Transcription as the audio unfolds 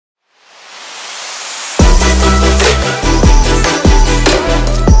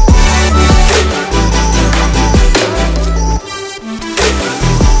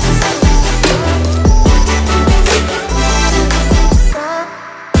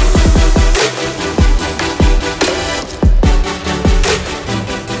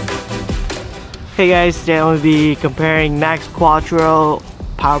Hey guys, today I'm going to be comparing Maxcuatro,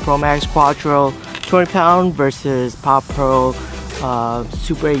 PowerPro Maxcuatro 20 pound versus PowerPro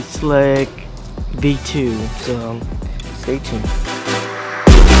Super 8 Slick V2. So stay tuned.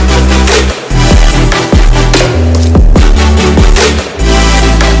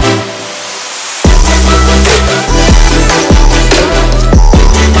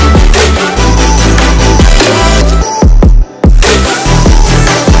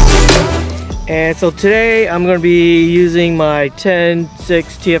 And so today I'm going to be using my 10-6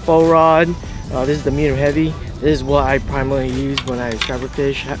 TFO rod. This is the medium heavy. This is what I primarily use when I strapper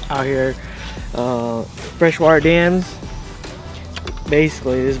fish out here, freshwater dams.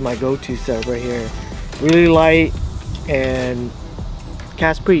 Basically, this is my go-to setup right here. Really light and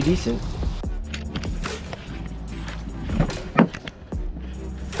casts pretty decent.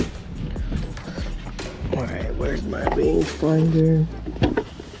 All right, where's my range finder?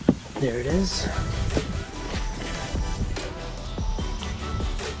 There it is.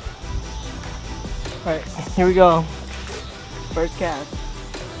 Alright, here we go. First cast.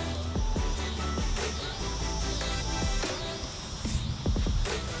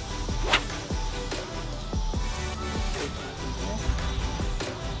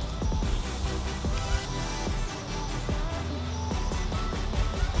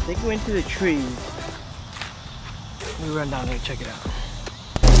 I think we went to the trees. Let me run down there and check it out.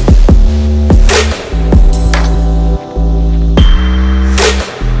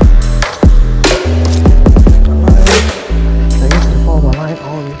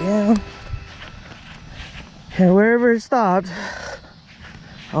 And wherever it stopped,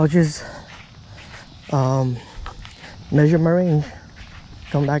 I'll just measure my range,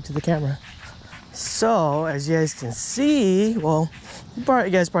 come back to the camera. So as you guys can see, well, you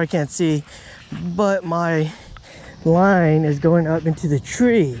guys probably can't see, but my line is going up into the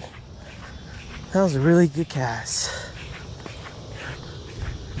tree. That was a really good cast.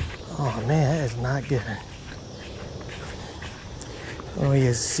 Oh man, that is not good. Oh, you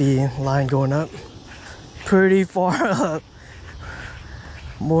guys see line going up pretty far up,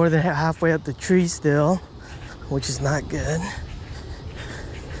 more than halfway up the tree still, which is not good.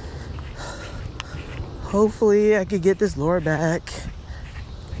 Hopefully I could get this lure back.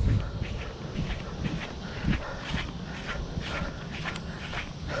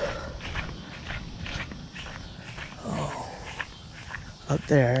 Oh, up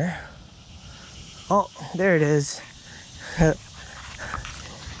there. Oh, there it is.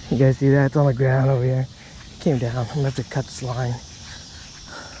 You guys see that? It's on the ground over here. Came down. I'm gonna have to cut this line.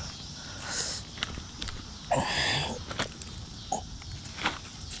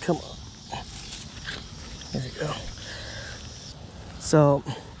 Come on. There you go. So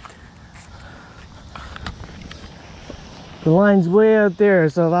the line's way out there.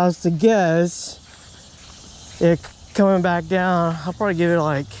 So if I was to guess it coming back down, I'll probably give it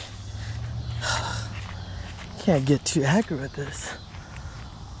like, can't get too accurate with this.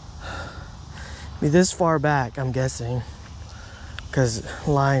 Be this far back, I'm guessing, because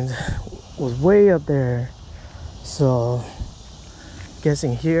line was way up there. So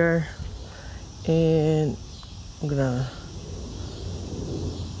guessing here, and I'm gonna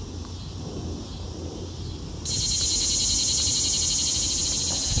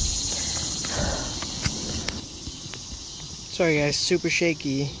sorry guys, super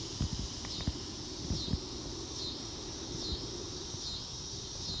shaky.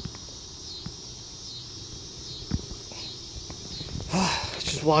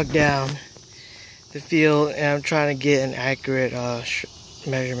 Just walked down the field and I'm trying to get an accurate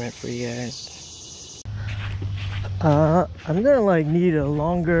measurement for you guys. I'm gonna like need a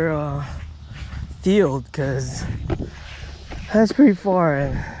longer field because that's pretty far,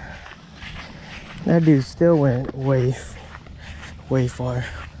 and that dude still went way far.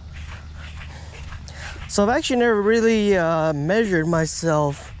 So I've actually never really measured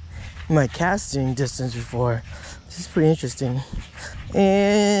myself in my casting distance before. This is pretty interesting.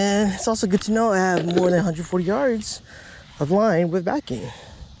 And it's also good to know I have more than 140 yards of line with backing,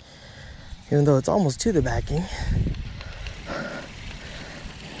 even though it's almost to the backing.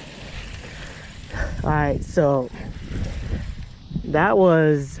 Alright, so that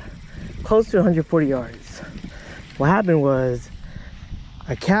was close to 140 yards. What happened was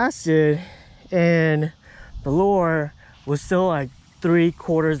I casted and the lure was still like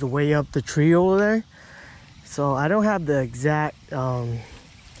 3/4 the way up the tree over there. So I don't have the exact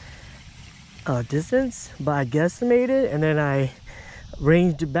distance, but I guesstimated, and then I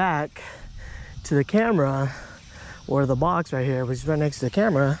ranged it back to the camera, or the box right here, which is right next to the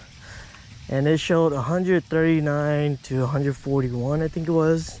camera, and it showed 139 to 141, I think it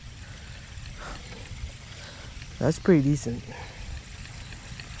was. That's pretty decent.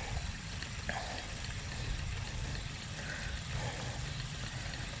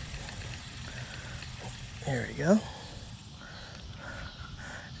 There we go.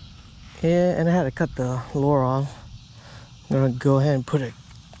 Yeah, and I had to cut the lure off. I'm gonna go ahead and put an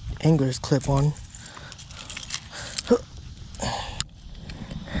angler's clip on.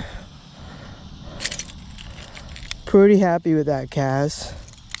 Pretty happy with that cast.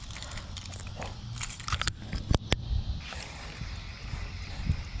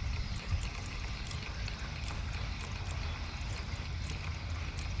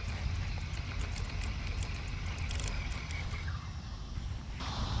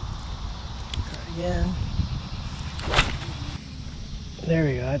 Again. There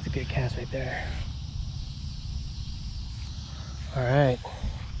we go, that's a good cast right there. All right,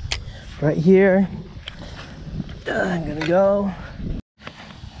 right here, I'm gonna go.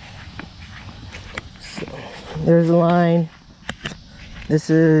 So, there's the line. This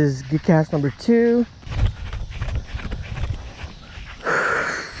is good cast number 2.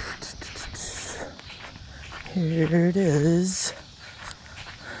 Here it is,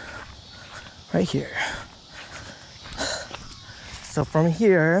 right here. So from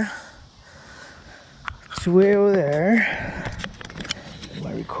here to way over there, am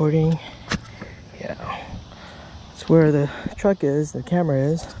I recording? Yeah. It's where the truck is, the camera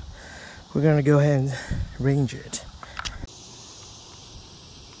is. We're gonna go ahead and range it.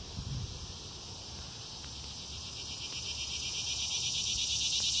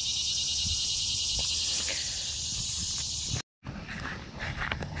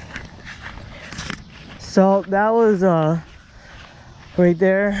 So that was right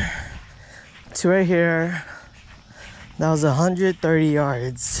there to right here. That was 130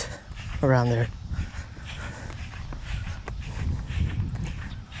 yards around there.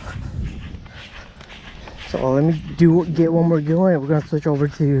 So let me get one more going. We're gonna switch over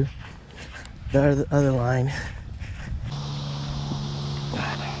to the other line.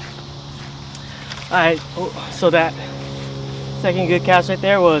 Alright, so that second good cast right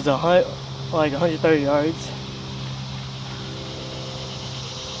there was like 130 yards.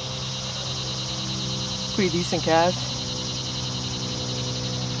 Pretty decent cast.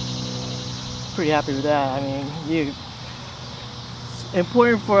 Pretty happy with that. I mean, it's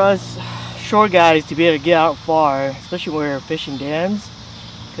important for us shore guys to be able to get out far, especially when we're fishing dams,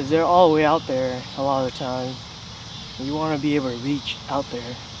 because they're all the way out there a lot of the time. You want to be able to reach out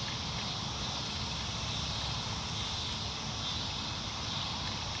there.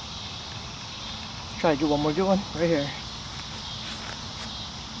 Try to do one more good one right here.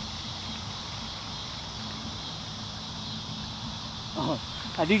 Oh,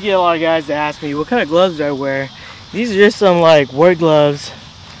 I do get a lot of guys that ask me what kind of gloves do I wear. These are just some like work gloves.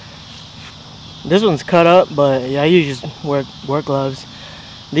 This one's cut up, but yeah, I usually just wear work gloves.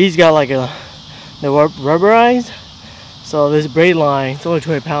 These got like they're rubberized, so this braid line, it's only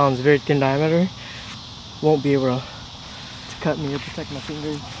 20 pounds, very thin diameter, won't be able to cut me or protect my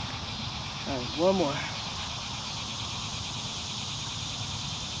fingers. Alright, one more.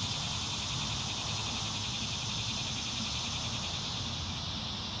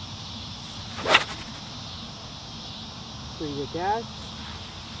 Pretty good cast.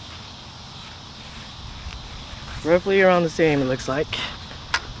 Roughly around the same, it looks like.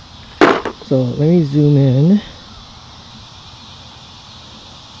 So let me zoom in.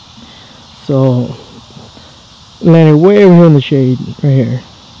 So landed way over here in the shade, right here.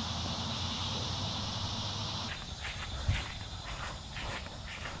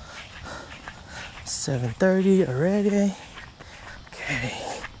 $7:30 already. Okay.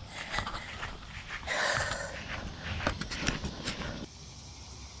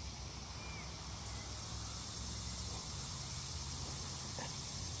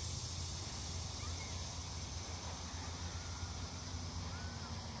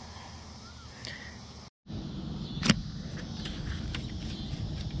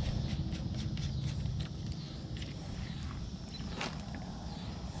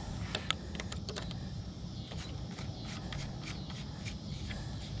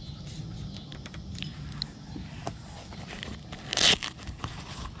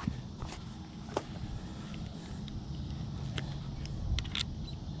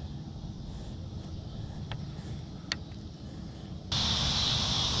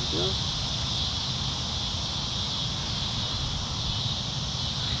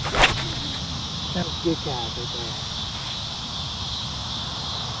 That was a good cast right there.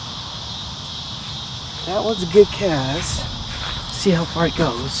 That was a good cast. See how far it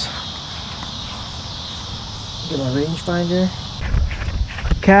goes. Get my rangefinder.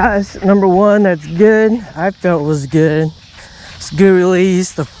 Cast number one, that's good. I felt was good. It's a good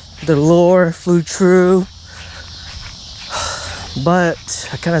release. The lure flew true, but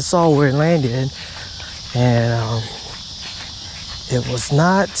I kind of saw where it landed, and it was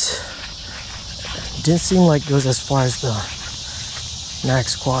not. Didn't seem like it was as far as the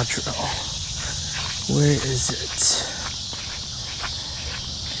Maxcuatro. Where is it?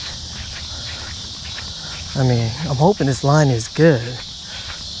 I mean, I'm hoping this line is good.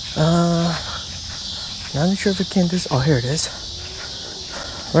 Not sure if it can oh, here it is.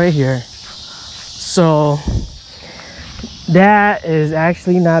 Right here. So that is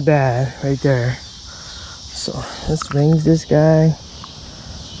actually not bad right there. So let's range this guy.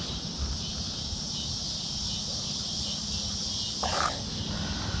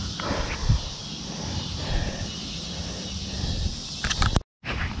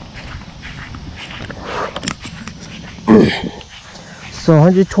 So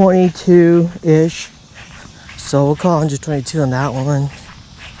 122-ish. So we'll call 122 on that one.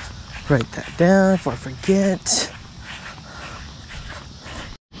 Write that down before I forget.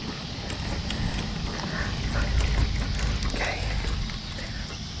 Okay.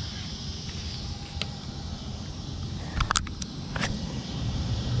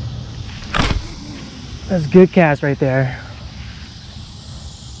 That's a good cast right there.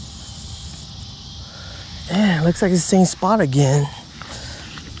 Yeah, looks like it's the same spot again.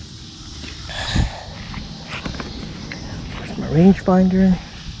 Where's my rangefinder?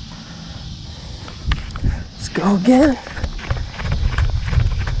 Let's go again.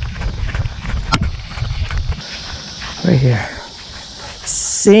 Right here.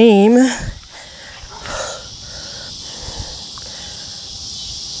 Same.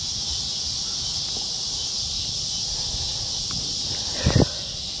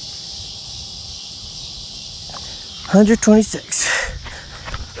 $126.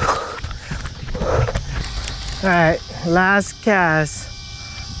 All right, last cast.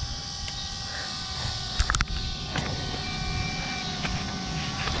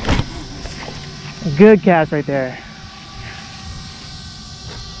 Good cast right there.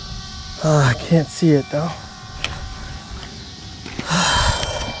 Oh, I can't see it though.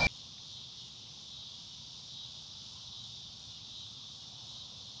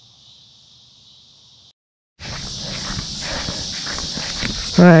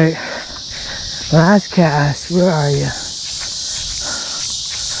 All right, last cast. Where are you?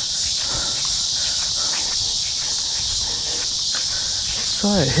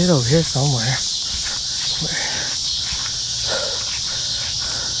 Saw it hit over here somewhere.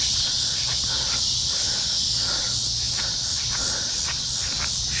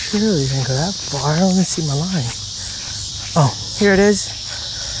 Surely didn't go that far. I don't even see my line. Oh, here it is.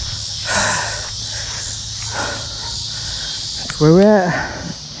 That's where we're at.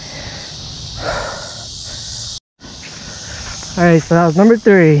 Alright, so that was number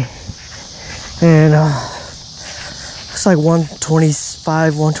 3. And looks like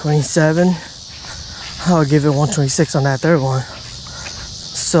 125, 127. I'll give it 126 on that third one.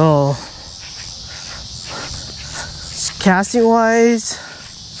 So casting wise,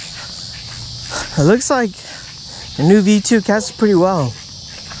 it looks like the new V2 casts pretty well.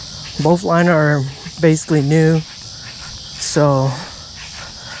 Both line are basically new, so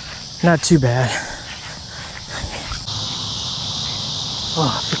not too bad. Oh,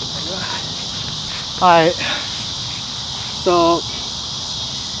 alright, so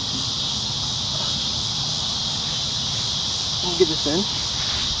let me get this in,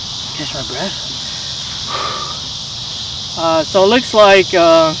 catch my breath. So it looks like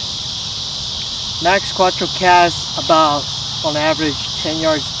Maxcuatro casts about on average 10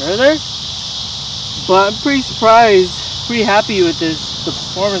 yards further, but I'm pretty surprised, pretty happy with the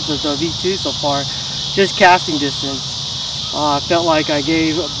performance of the V2 so far, just casting distance. I felt like I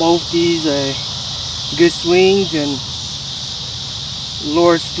gave both these a good swings and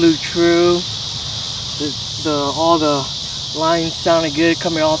lures flew true. All the lines sounded good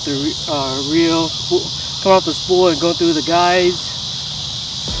coming off the reel, coming off the spool and going through the guides.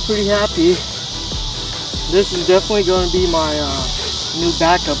 Pretty happy. This is definitely going to be my new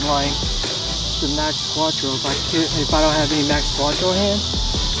backup line, the Maxcuatro. If I don't have any Maxcuatro hand.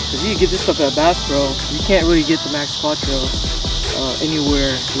 Because you can get this stuff at Bass Pro, you can't really get the Maxcuatro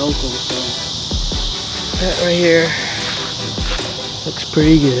anywhere local. So that right here looks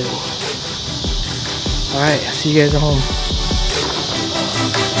pretty good. Alright, I'll see you guys at home.